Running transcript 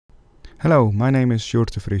Hello, my name is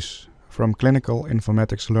Sjoerd de Vries from Clinical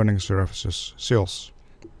Informatics Learning Services, Sales.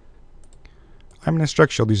 I'm an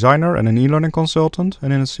instructional designer and an e-learning consultant,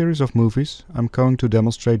 and in a series of movies I'm going to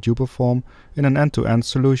demonstrate uPerform in an end-to-end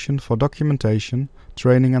solution for documentation,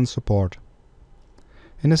 training and support.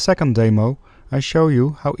 In the second demo I show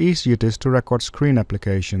you how easy it is to record screen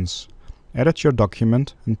applications, edit your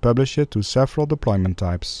document and publish it to several deployment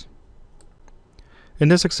types. In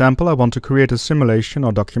this example I want to create a simulation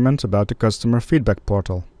or document about the customer feedback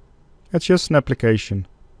portal. It's just an application.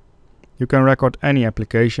 You can record any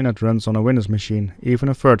application that runs on a Windows machine, even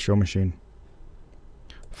a virtual machine.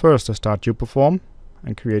 First I start uPerform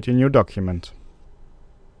and create a new document.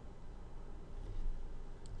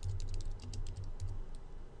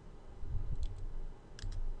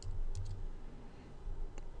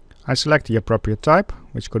 I select the appropriate type,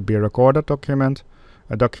 which could be a recorded document,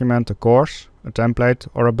 a course, a template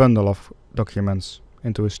or a bundle of documents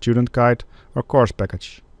into a student guide or course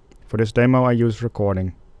package. For this demo I use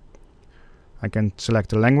recording. I can select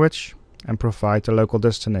the language and provide the local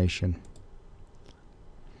destination.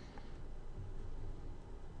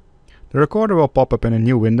 The recorder will pop up in a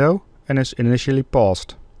new window and is initially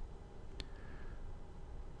paused.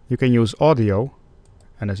 You can use audio,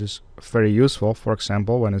 and this is very useful, for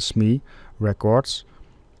example when a SME records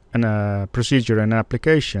a procedure in an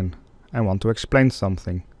application and want to explain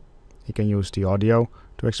something. You can use the audio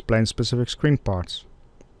to explain specific screen parts.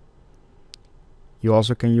 You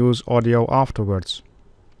also can use audio afterwards.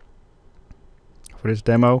 For this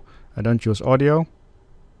demo I don't use audio,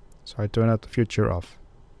 so I turn that feature off.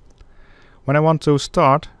 When I want to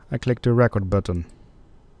start, I click the record button.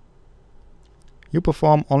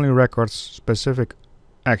 uPerform only records specific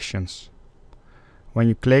actions. When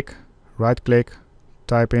you click, right click,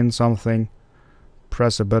 type in something,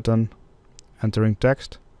 press a button, entering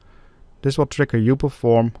text, this will trigger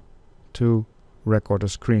uPerform to record a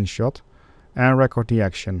screenshot and record the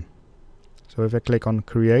action. So if I click on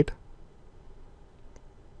create,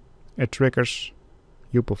 it triggers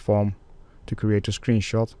uPerform to create a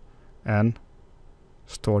screenshot and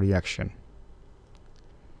store the action.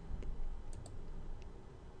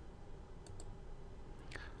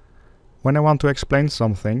 When I want to explain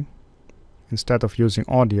something, instead of using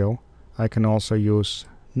audio, I can also use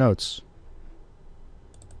notes.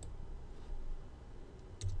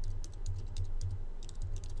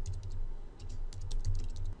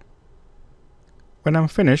 When I'm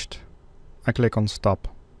finished, I click on Stop.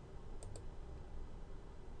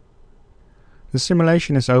 The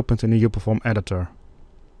simulation is opened in the uPerform editor,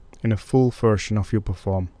 in a full version of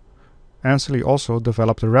uPerform. Anseli also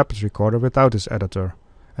developed a rapid recorder without this editor,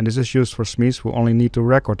 and this is used for SMEs who only need to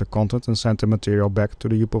record the content and send the material back to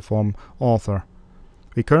the uPerform author.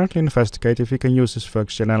 We currently investigate if we can use this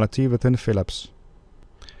functionality within Philips.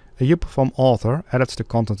 A uPerform author edits the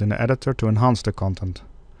content in the editor to enhance the content.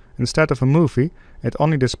 Instead of a movie, it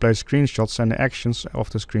only displays screenshots and the actions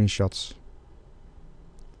of the screenshots.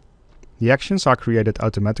 The actions are created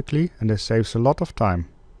automatically and this saves a lot of time.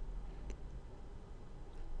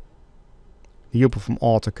 The uPerform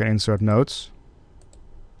author can insert notes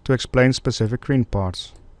to explain specific screen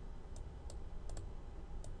parts.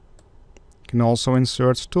 You can also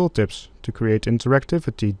insert tooltips to create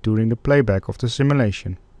interactivity during the playback of the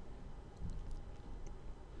simulation.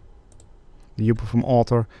 The uPerform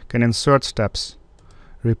author can insert steps,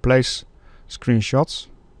 replace screenshots,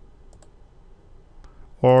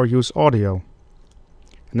 or use audio.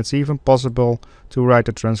 And it's even possible to write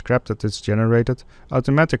a transcript that is generated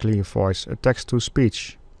automatically in voice, a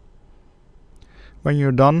text-to-speech. When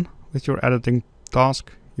you're done with your editing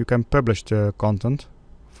task, you can publish the content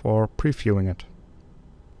for previewing it.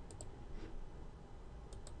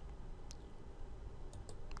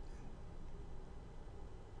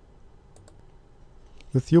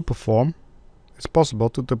 With uPerform, it's possible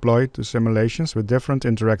to deploy the simulations with different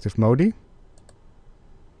interactive modi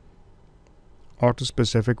or to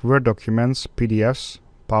specific Word documents, PDFs,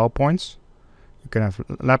 PowerPoints. You can have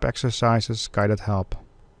lab exercises, guided help.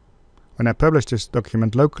 When I publish this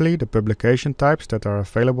document locally, the publication types that are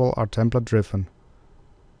available are template driven.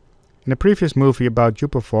 In a previous movie about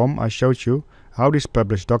uPerform, I showed you how these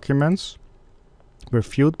published documents were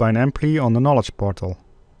viewed by an employee on the Knowledge portal.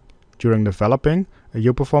 During developing, a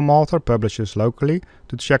uPerform author publishes locally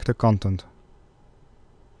to check the content.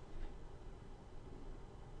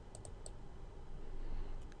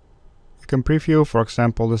 You can preview, for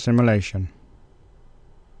example, the simulation.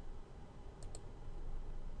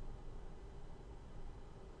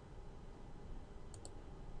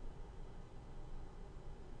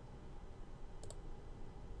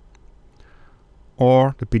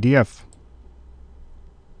 Or the PDF.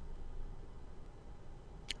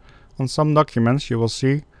 On some documents you will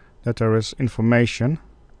see that there is information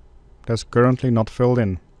that's currently not filled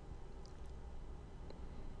in.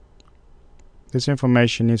 This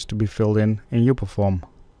information needs to be filled in uPerform.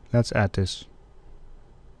 Let's add this.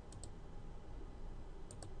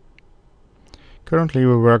 Currently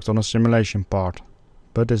we worked on a simulation part,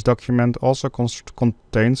 but this document also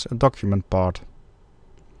contains a document part.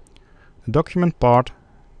 The document part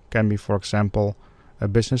can be, for example, a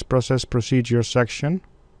business process procedure section,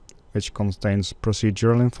 which contains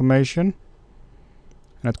procedural information.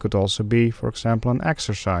 And it could also be, for example, an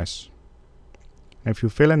exercise. If you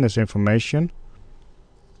fill in this information,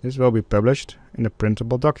 this will be published in the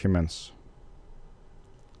printable documents.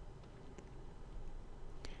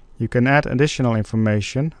 You can add additional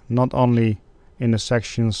information not only in the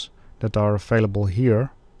sections that are available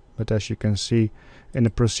here, but as you can see in the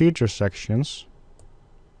procedure sections,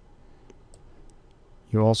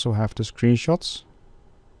 you also have the screenshots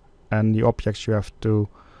and the objects you have to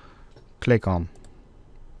click on.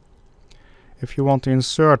 If you want to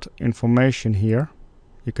insert information here,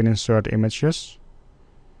 you can insert images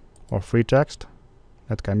or free text.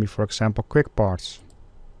 That can be, for example, quick parts.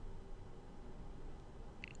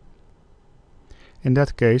 In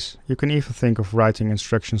that case, you can even think of writing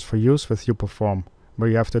instructions for use with uPerform, where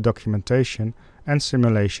you have the documentation and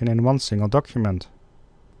simulation in one single document.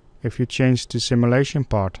 If you change the simulation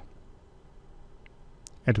part,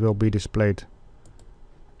 it will be displayed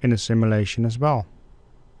in the simulation as well.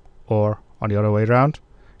 Or on the other way around,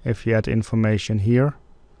 if you add information here,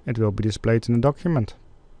 it will be displayed in the document.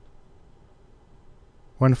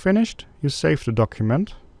 When finished, you save the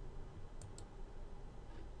document,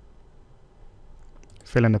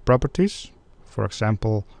 fill in the properties, for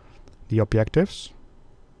example, the objectives,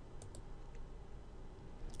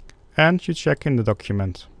 and you check in the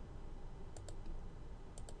document.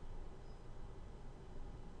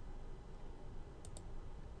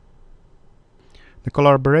 The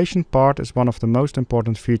collaboration part is one of the most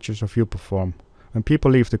important features of uPerform. When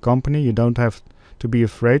people leave the company, you don't have to be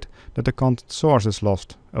afraid that the content source is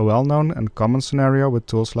lost, a well-known and common scenario with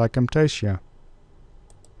tools like Camtasia.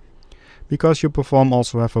 Because uPerform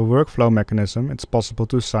also have a workflow mechanism, it's possible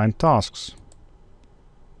to assign tasks.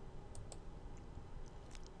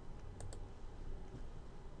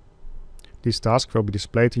 These tasks will be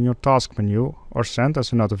displayed in your task menu or sent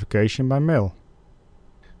as a notification by mail.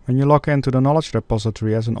 When you log into the knowledge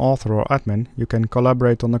repository as an author or admin, you can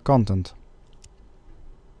collaborate on the content.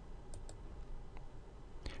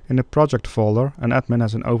 In the project folder, an admin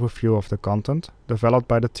has an overview of the content developed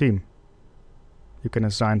by the team. You can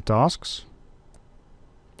assign tasks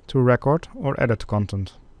to record or edit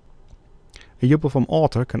content. A uPerform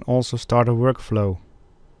author can also start a workflow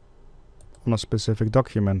on a specific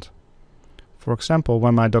document. For example,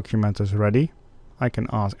 when my document is ready, I can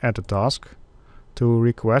add a task to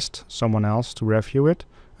request someone else to review it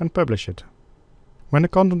and publish it. When the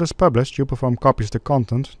content is published, uPerform copies the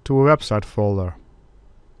content to a website folder.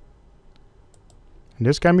 And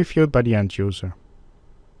this can be viewed by the end user.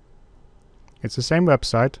 It's the same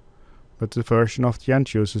website, but the version of the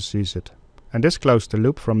end user sees it. And this closes the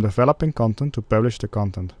loop from developing content to publish the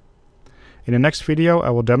content. In the next video I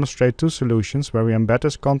will demonstrate two solutions where we embed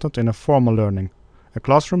this content in a formal learning, a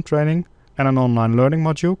classroom training and an online learning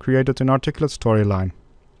module created in Articulate Storyline.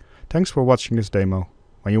 Thanks for watching this demo.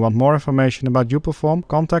 When you want more information about uPerform,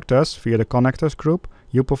 contact us via the Connectors group,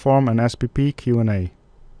 uPerform and SPP Q&A.